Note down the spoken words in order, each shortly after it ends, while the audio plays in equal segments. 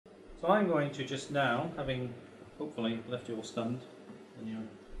So I'm going to just now, having hopefully left you all stunned and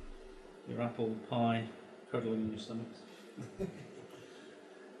your apple pie curdling in your stomachs,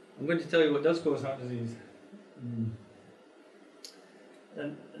 I'm going to tell you what does cause heart disease.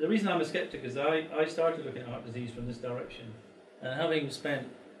 And the reason I'm a skeptic is I started looking at heart disease from this direction, and having spent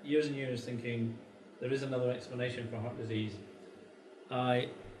years and years thinking there is another explanation for heart disease, I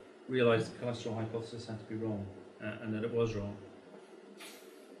realised the cholesterol hypothesis had to be wrong, and that it was wrong.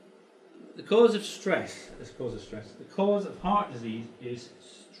 The cause of heart disease is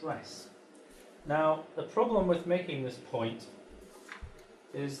stress. Now, the problem with making this point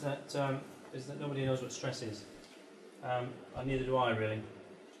is that nobody knows what stress is, and neither do I really.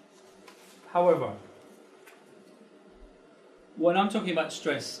 However, when I'm talking about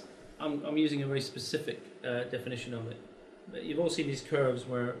stress, I'm using a very specific definition of it. But you've all seen these curves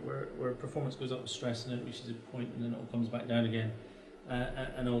where performance goes up with stress and then it reaches a point and then it all comes back down again.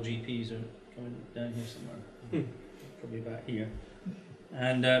 And all GPs are coming down here somewhere, probably about here,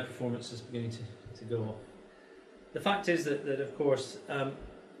 and performance is beginning to go off. The fact is that of course,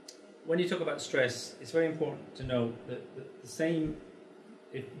 when you talk about stress, it's very important to know that the same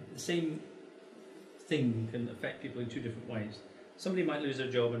thing can affect people in two different ways. Somebody might lose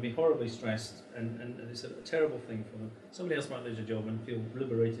their job and be horribly stressed, and it's a terrible thing for them. Somebody else might lose their job and feel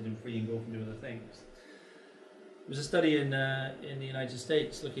liberated and free and go off and do other things. There was a study in the United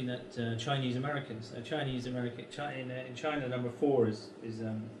States looking at Chinese Americans. Now, in China, number 4 is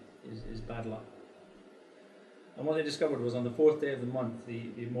bad luck. And what they discovered was on the 4th day of the month,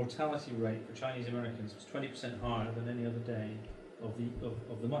 the mortality rate for Chinese Americans was 20% higher than any other day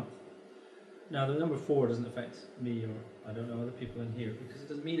of the month. Now, the number 4 doesn't affect me or I don't know other people in here because it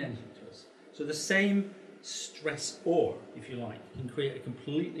doesn't mean anything to us. So the same stressor, if you like, can create a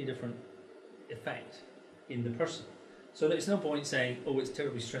completely different effect in the person. So there's no point saying, oh, it's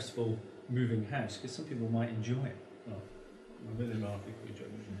terribly stressful moving house, because some people might enjoy it. Well, really there are people who enjoy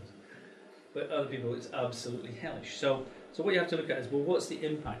moving house. But other people, it's absolutely hellish. So what you have to look at is, well, what's the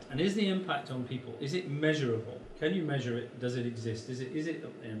impact? And is the impact on people, is it measurable? Can you measure it? Does it exist? Is it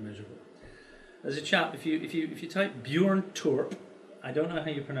up there measurable? There's a chap, if you type Bjorntorp, I don't know how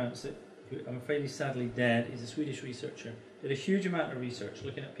you pronounce it, I'm afraid he's sadly dead, he's a Swedish researcher, did a huge amount of research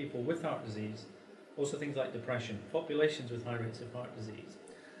looking at people with heart disease, also things like depression, populations with high rates of heart disease,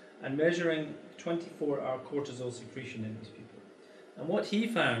 and measuring 24-hour cortisol secretion in these people. And what he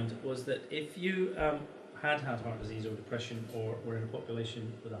found was that if you had heart disease or depression or were in a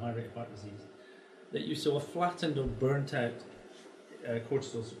population with a high rate of heart disease, that you saw a flattened or burnt out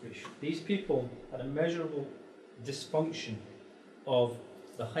cortisol secretion. These people had a measurable dysfunction of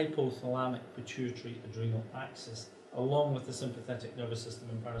the hypothalamic pituitary adrenal axis along with the sympathetic nervous system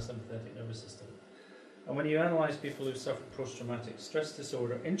and parasympathetic nervous system. And when you analyse people who've suffered post-traumatic stress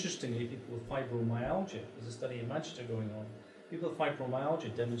disorder, interestingly, people with fibromyalgia, there's a study in Manchester going on, people with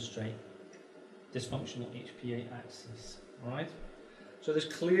fibromyalgia demonstrate dysfunctional HPA axis, right? So there's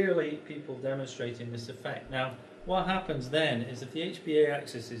clearly people demonstrating this effect. Now, what happens then is if the HPA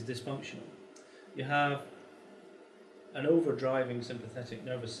axis is dysfunctional, you have an overdriving sympathetic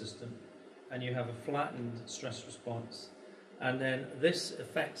nervous system and you have a flattened stress response, and then this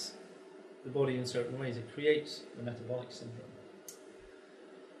affects the body in certain ways. It creates the metabolic syndrome.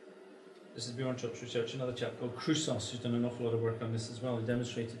 This is Bjorntorp's research. Another chap called Crusos, who's done an awful lot of work on this as well, who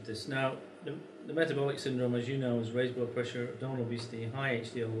demonstrated this. Now, the metabolic syndrome, as you know, is raised blood pressure, abdominal obesity, high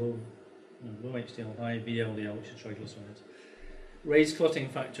HDL, low HDL, high VLDL, which is triglycerides, raised clotting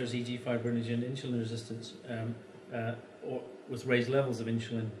factors, e.g. fibrinogen, insulin resistance, or with raised levels of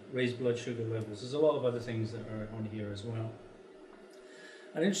insulin, raised blood sugar levels. There's a lot of other things that are on here as well.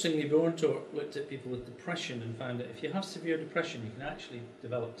 And interestingly, Bjorntorp looked at people with depression and found that if you have severe depression, you can actually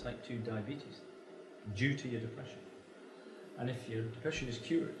develop type 2 diabetes due to your depression. And if your depression is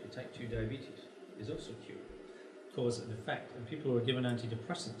cured, your type 2 diabetes is also cured, cause and effect. And people who are given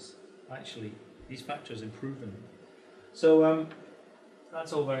antidepressants, actually, these factors improve them. So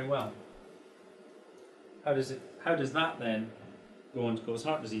that's all very well. How does that then go on to cause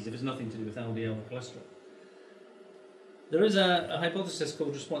heart disease if it's nothing to do with LDL or cholesterol? There is a hypothesis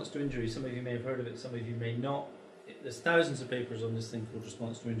called response to injury. Some of you may have heard of it, some of you may not. There's thousands of papers on this thing called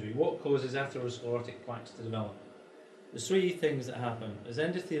response to injury. What causes atherosclerotic plaques to develop? There's 3 things that happen. There's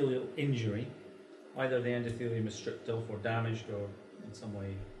endothelial injury, either the endothelium is stripped off or damaged or in some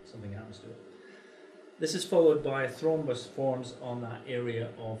way something happens to it. This is followed by a thrombus forms on that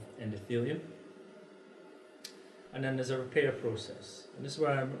area of endothelium. And then there's a repair process. And this is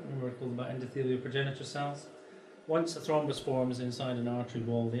where I remember called about endothelial progenitor cells. Once a thrombus forms inside an artery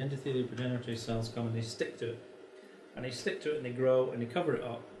wall, the endothelial progenitor cells come and they stick to it. And they stick to it and they grow and they cover it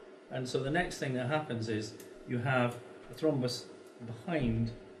up. And so the next thing that happens is you have a thrombus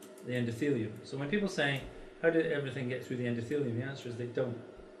behind the endothelium. So when people say, how did everything get through the endothelium? The answer is they don't.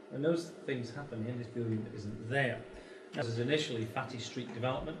 When those things happen, the endothelium isn't there. This is initially fatty streak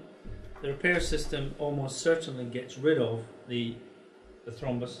development. The repair system almost certainly gets rid of the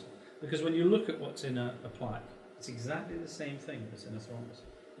thrombus, because when you look at what's in a plaque, it's exactly the same thing that's in a thrombus.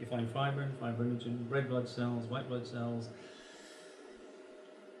 You find fibrin, fibrinogen, red blood cells, white blood cells.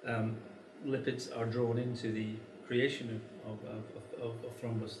 Lipids are drawn into the creation of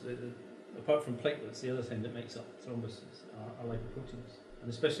thrombus. Apart from platelets, the other thing that makes up thrombuses are lipoproteins, and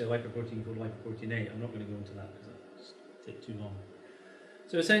especially a lipoprotein called lipoprotein A. I'm not going to go into that because that would take too long.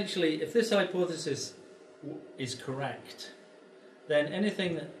 So essentially, if this hypothesis is correct, then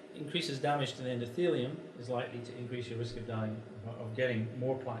anything that increases damage to the endothelium is likely to increase your risk of dying, of getting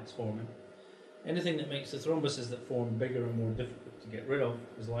more plaques forming. Anything that makes the thrombuses that form bigger and more difficult to get rid of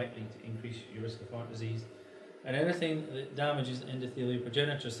is likely to increase your risk of heart disease. And anything that damages endothelial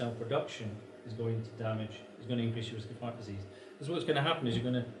progenitor cell production is going to increase your risk of heart disease. Because what's going to happen is you're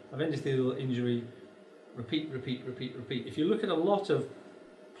going to have endothelial injury, repeat. If you look at a lot of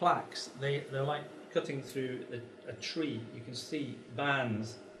plaques, they're like cutting through a tree. You can see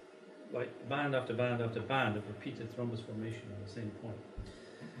bands, like band after band after band of repeated thrombus formation on the same point.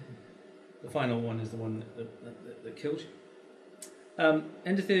 The final one is the one that kills you.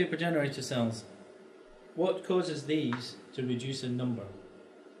 Endothelial progenitor cells. What causes these to reduce in number?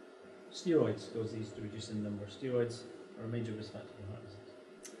 Steroids cause these to reduce in number. Steroids are a major risk factor for heart disease.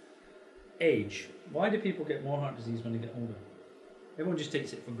 Age. Why do people get more heart disease when they get older? Everyone just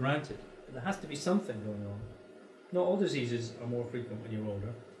takes it for granted, but there has to be something going on. Not all diseases are more frequent when you're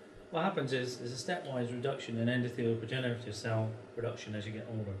older. What happens is there's a stepwise reduction in endothelial progenitor cell production as you get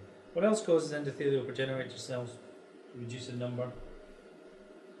older. What else causes endothelial progenitor cells to reduce in number?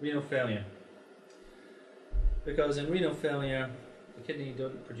 Renal failure. Because in renal failure, the kidney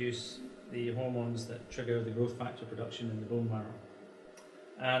don't produce the hormones that trigger the growth factor production in the bone marrow.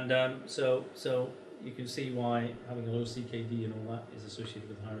 And so you can see why having a low CKD and all that is associated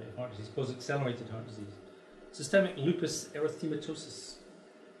with high rate of heart disease, causes accelerated heart disease. Systemic lupus erythematosus.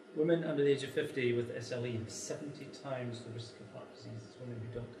 Women under the age of 50 with SLE have 70 times the risk of heart disease as women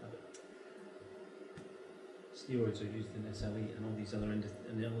who don't have it. Steroids are used in SLE and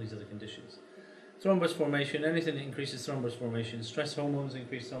all these other conditions. Thrombus formation, anything that increases thrombus formation. Stress hormones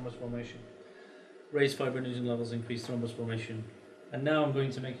increase thrombus formation. Raised fibrinogen levels increase thrombus formation. And now I'm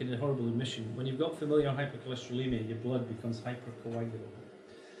going to make a horrible admission. When you've got familial hypercholesterolemia, your blood becomes hypercoagulable,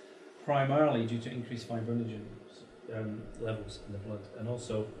 primarily due to increased fibrinogen levels in the blood, and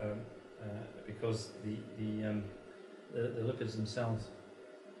also because the lipids themselves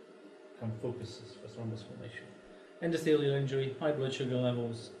become focuses for thrombus formation. Endothelial injury, high blood sugar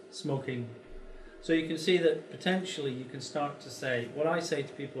levels, smoking. So you can see that potentially you can start to say, what I say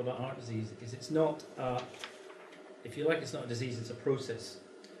to people about heart disease is it's not, if you like, it's not a disease, it's a process.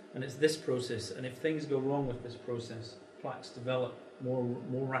 And it's this process, and if things go wrong with this process, plaques develop more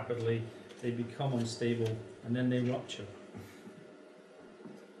rapidly, they become unstable, and then they rupture.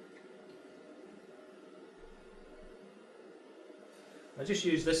 I just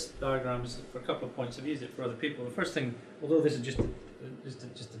use this diagram for a couple of points. I've used it for other people. The first thing, although this is just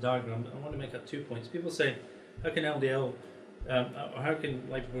a diagram, I want to make up 2 points. People say, how can LDL, or how can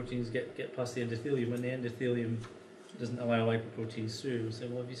lipoproteins get past the endothelium when the endothelium doesn't allow lipoproteins through? We say,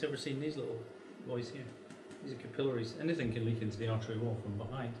 well, have you ever seen these little boys here? These are capillaries. Anything can leak into the artery wall from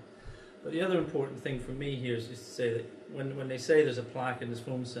behind. But the other important thing for me here is just to say that when they say there's a plaque in there's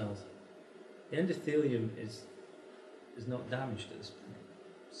foam cells, the endothelium is not damaged at this point.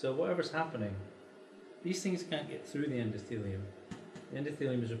 So whatever's happening, these things can't get through the endothelium. The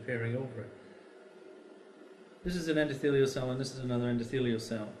endothelium is repairing over it. This is an endothelial cell and this is another endothelial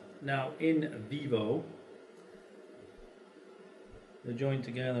cell. Now in vivo, they're joined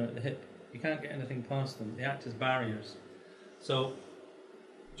together at the hip. You can't get anything past them. They act as barriers. So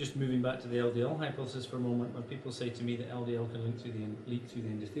just moving back to the LDL hypothesis for a moment, when people say to me that LDL can leak through the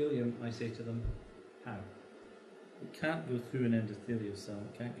endothelium, I say to them, how? It can't go through an endothelial cell,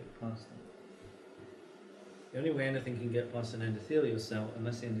 it can't get past them. The only way anything can get past an endothelial cell,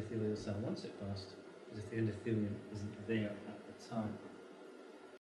 unless the endothelial cell wants it past, is if the endothelium isn't there at the time.